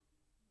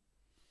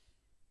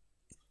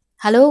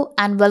Hello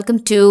and welcome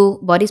to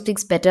Body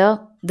Speaks Better.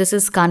 This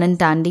is Kanan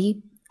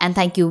Tandi, and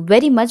thank you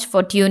very much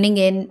for tuning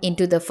in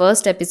into the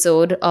first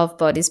episode of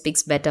Body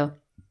Speaks Better.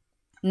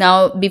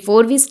 Now,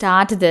 before we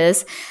start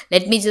this,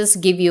 let me just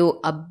give you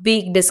a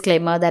big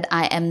disclaimer that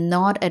I am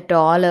not at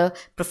all a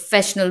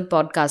professional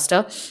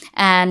podcaster,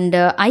 and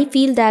I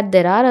feel that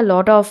there are a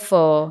lot of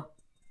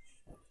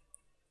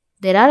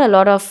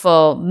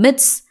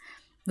myths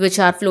which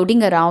are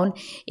floating around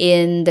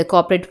in the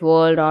corporate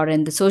world or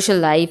in the social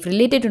life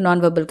related to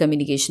nonverbal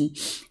communication.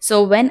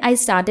 So, when I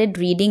started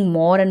reading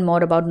more and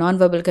more about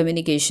nonverbal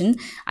communication,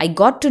 I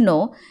got to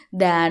know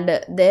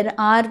that there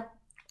are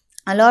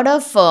a lot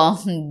of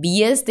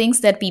BS things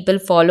that people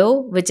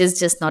follow, which is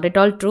just not at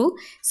all true.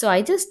 So,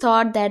 I just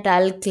thought that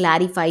I'll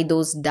clarify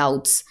those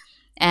doubts.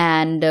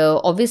 And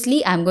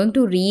obviously, I'm going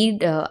to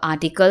read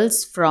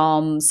articles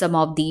from some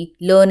of the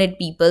learned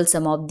people,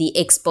 some of the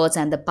experts,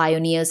 and the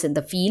pioneers in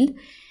the field.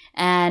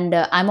 And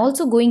I'm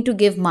also going to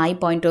give my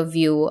point of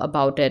view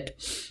about it.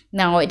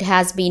 Now, it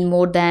has been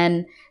more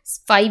than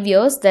 5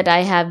 years that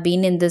I have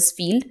been in this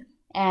field,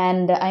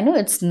 and I know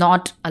it's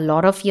not a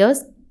lot of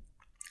years,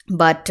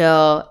 but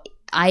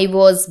I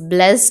was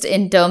blessed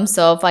in terms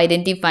of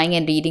identifying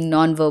and reading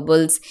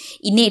nonverbals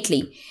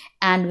innately.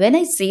 And when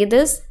I say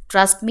this,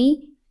 trust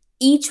me,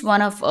 each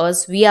one of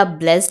us, we are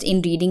blessed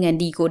in reading and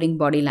decoding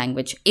body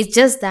language. It's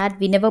just that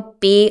we never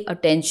pay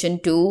attention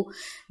to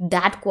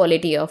that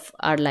quality of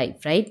our life,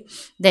 right?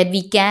 That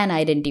we can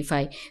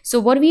identify. So,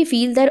 what we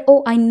feel that,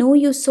 oh, I know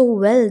you so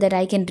well that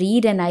I can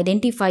read and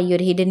identify your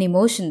hidden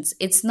emotions.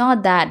 It's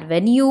not that.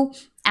 When you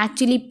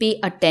actually pay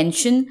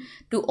attention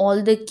to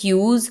all the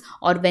cues,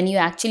 or when you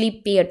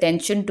actually pay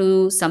attention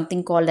to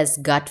something called as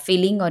gut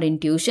feeling or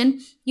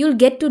intuition, you'll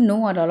get to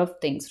know a lot of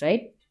things,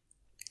 right?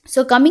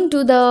 So coming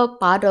to the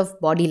part of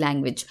body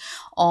language,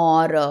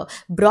 or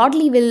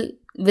broadly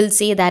will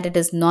say that it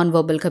is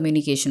non-verbal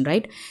communication,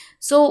 right?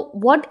 So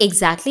what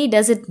exactly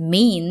does it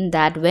mean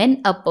that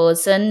when a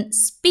person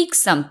speaks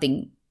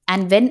something,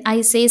 and when I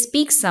say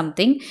speaks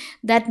something,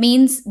 that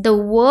means the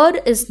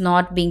word is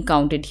not being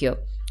counted here,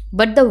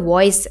 but the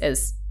voice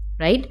is,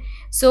 right?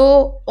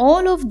 So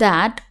all of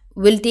that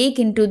will take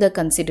into the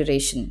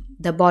consideration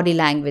the body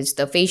language,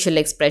 the facial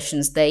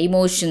expressions, the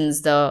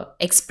emotions, the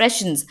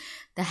expressions,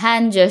 the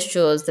hand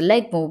gestures, the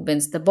leg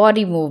movements, the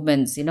body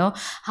movements.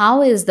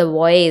 How is the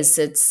voice?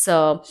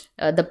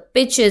 The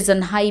pitch is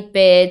on high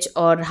pitch,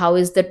 or how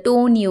is the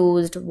tone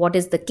used? What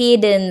is the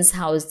cadence?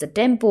 How is the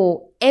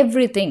tempo?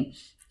 Everything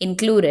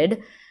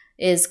included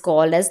is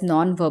called as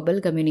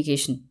non-verbal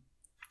communication.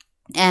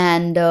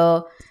 And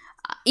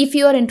if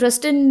you are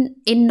interested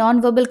in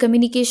non-verbal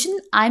communication,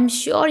 I'm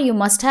sure you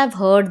must have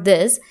heard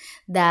this,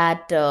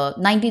 that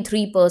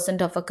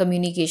 93% of a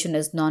communication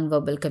is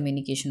non-verbal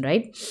communication,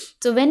 right?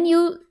 So when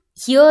you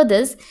hear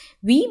this,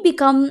 we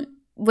become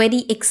very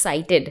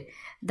excited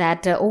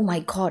that, oh my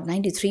god,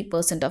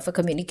 93% of a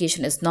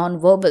communication is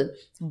non-verbal.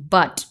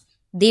 But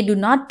they do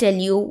not tell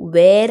you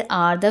where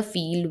are the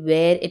field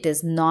where it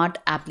is not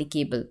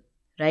applicable,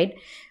 right?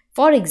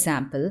 For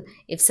example,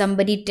 if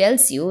somebody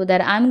tells you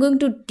that I'm going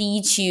to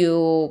teach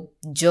you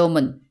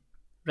German,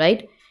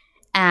 right?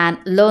 And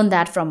learn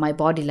that from my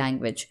body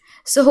language.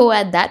 So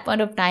at that point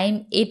of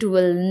time, it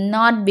will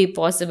not be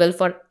possible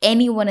for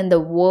anyone in the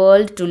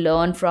world to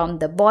learn from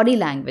the body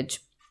language,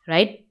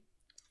 right?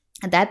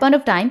 At that point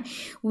of time,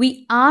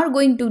 we are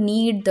going to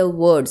need the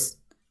words,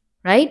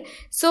 right?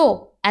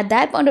 So at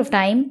that point of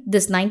time,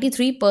 this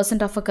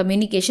 93% of a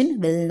communication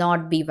will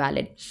not be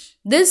valid.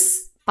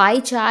 This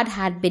pie chart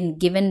had been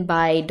given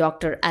by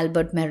Dr.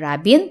 Albert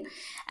Mehrabian,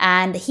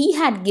 and he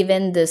had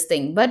given this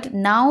thing. But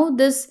now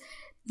this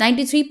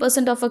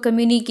 93% of a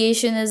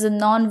communication is a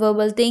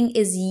non-verbal thing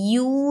is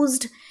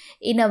used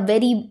in a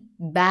very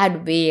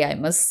bad way, I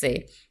must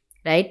say,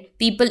 right?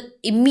 People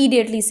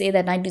immediately say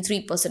that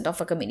 93%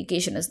 of a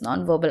communication is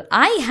non-verbal.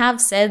 I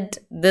have said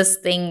this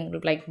thing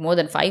like more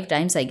than 5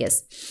 times, I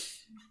guess.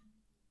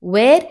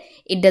 Where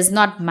it does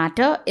not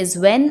matter is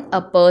when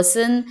a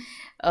person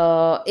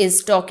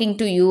is talking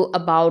to you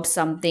about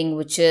something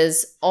which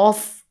is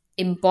of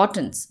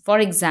importance. For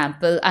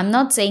example, I'm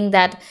not saying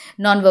that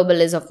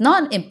nonverbal is of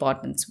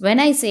non-importance. When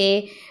I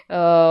say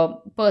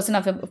person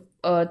of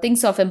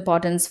things of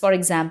importance, for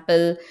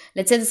example,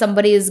 let's say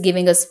somebody is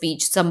giving a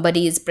speech,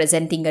 somebody is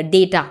presenting a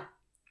data,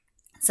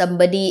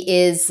 somebody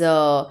is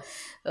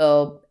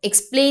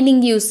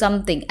explaining you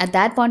something. At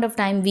that point of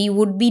time, we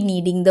would be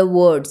needing the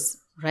words,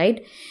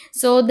 right?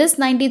 So this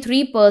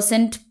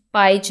 93%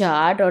 pie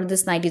chart, or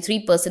this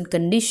 93%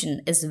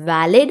 condition, is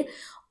valid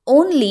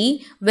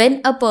only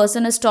when a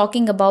person is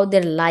talking about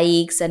their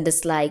likes and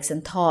dislikes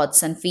and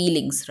thoughts and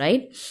feelings,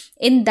 right?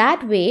 In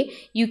that way,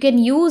 you can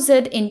use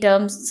it in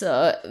terms,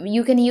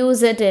 you can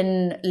use it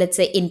in, let's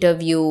say,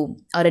 interview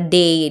or a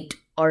date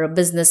or a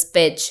business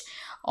pitch,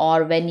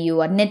 or when you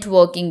are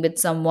networking with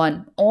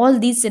someone. All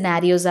these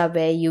scenarios are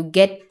where you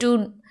get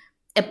to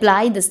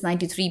apply this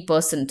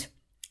 93%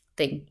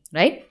 thing,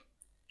 right?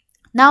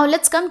 Now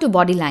let's come to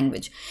body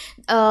language.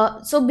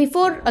 So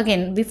before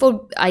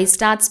I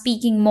start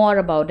speaking more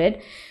about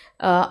it,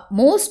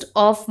 Most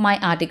of my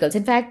articles,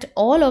 in fact,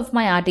 all of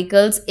my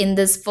articles in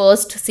this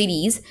first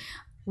series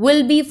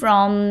will be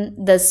from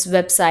this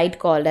website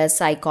called as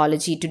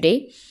Psychology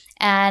Today.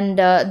 And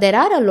there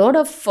are a lot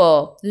of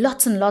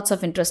lots and lots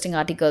of interesting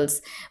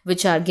articles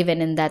which are given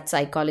in that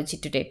Psychology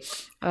Today.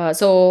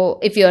 So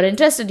if you're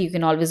interested, you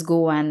can always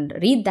go and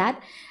read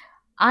that.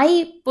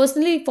 I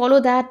personally follow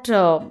that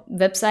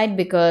website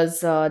because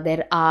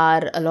there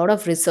are a lot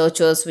of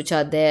researchers which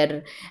are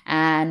there,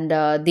 and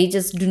they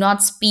just do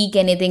not speak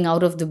anything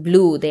out of the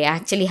blue. They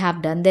actually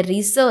have done their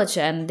research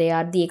and they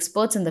are the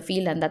experts in the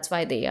field, and that's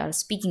why they are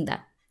speaking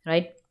that,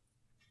 right?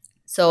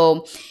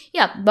 So,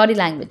 yeah, body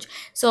language.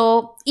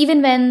 So,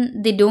 even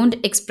when they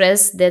don't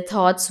express their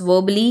thoughts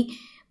verbally,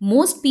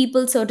 most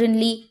people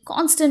certainly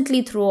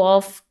constantly throw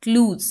off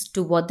clues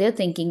to what they're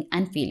thinking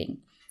and feeling.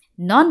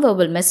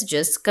 Nonverbal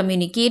messages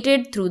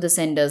communicated through the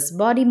sender's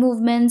body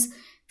movements,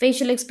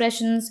 facial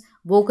expressions,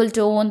 vocal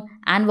tone,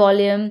 and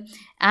volume,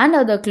 and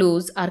other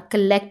clues are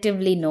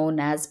collectively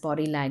known as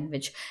body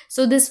language.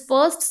 So, this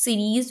first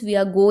series, we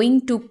are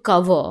going to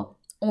cover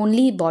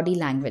only body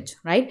language,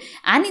 right?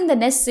 And in the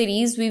next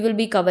series, we will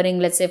be covering,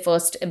 let's say,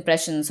 first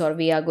impressions, or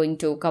we are going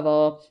to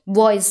cover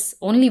voice,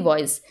 only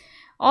voice,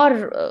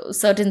 or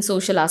certain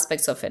social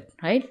aspects of it,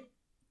 right?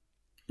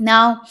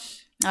 Now,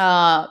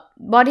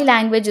 body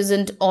language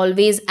isn't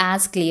always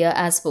as clear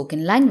as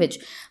spoken language,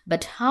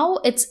 but how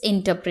it's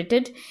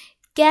interpreted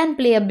can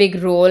play a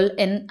big role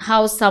in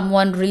how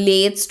someone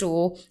relates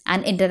to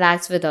and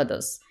interacts with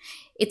others.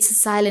 It's a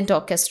silent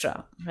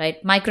orchestra,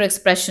 right? Micro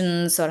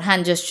expressions or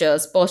hand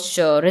gestures,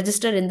 posture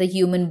register in the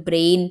human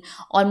brain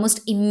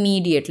almost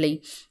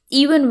immediately,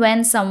 even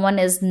when someone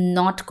is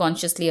not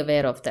consciously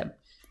aware of them.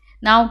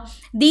 Now,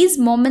 these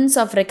moments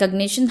of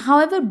recognition,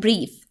 however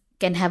brief,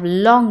 can have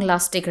long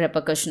lasting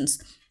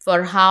repercussions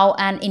for how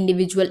an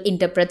individual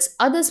interprets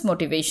others'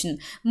 motivation,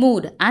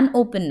 mood, and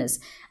openness,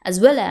 as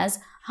well as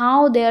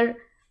how their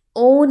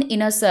own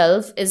inner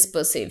self is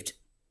perceived.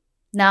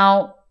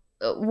 Now,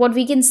 what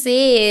we can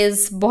say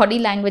is body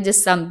language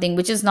is something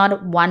which is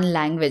not one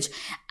language,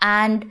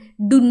 and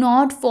do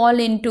not fall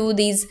into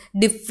these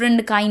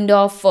different kind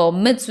of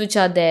myths which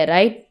are there,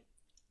 right?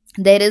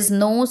 There is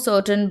no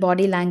certain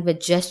body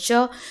language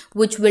gesture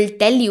which will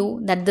tell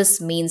you that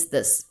this means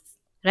this,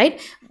 right?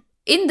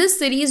 In this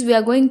series, we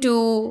are going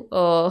to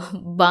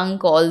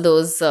bunk all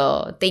those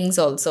things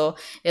also.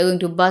 We are going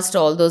to bust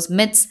all those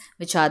myths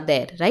which are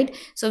there, right?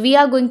 So, we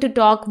are going to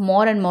talk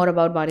more and more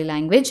about body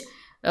language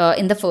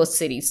in the first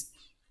series.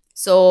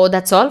 So,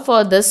 that's all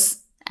for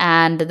this,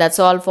 and that's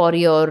all for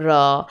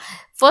your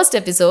first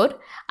episode.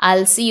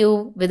 I'll see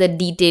you with a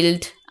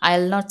detailed,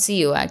 I'll not see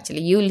you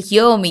actually, you'll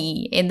hear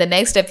me in the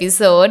next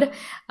episode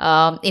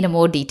in a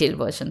more detailed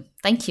version.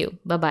 Thank you.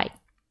 Bye bye.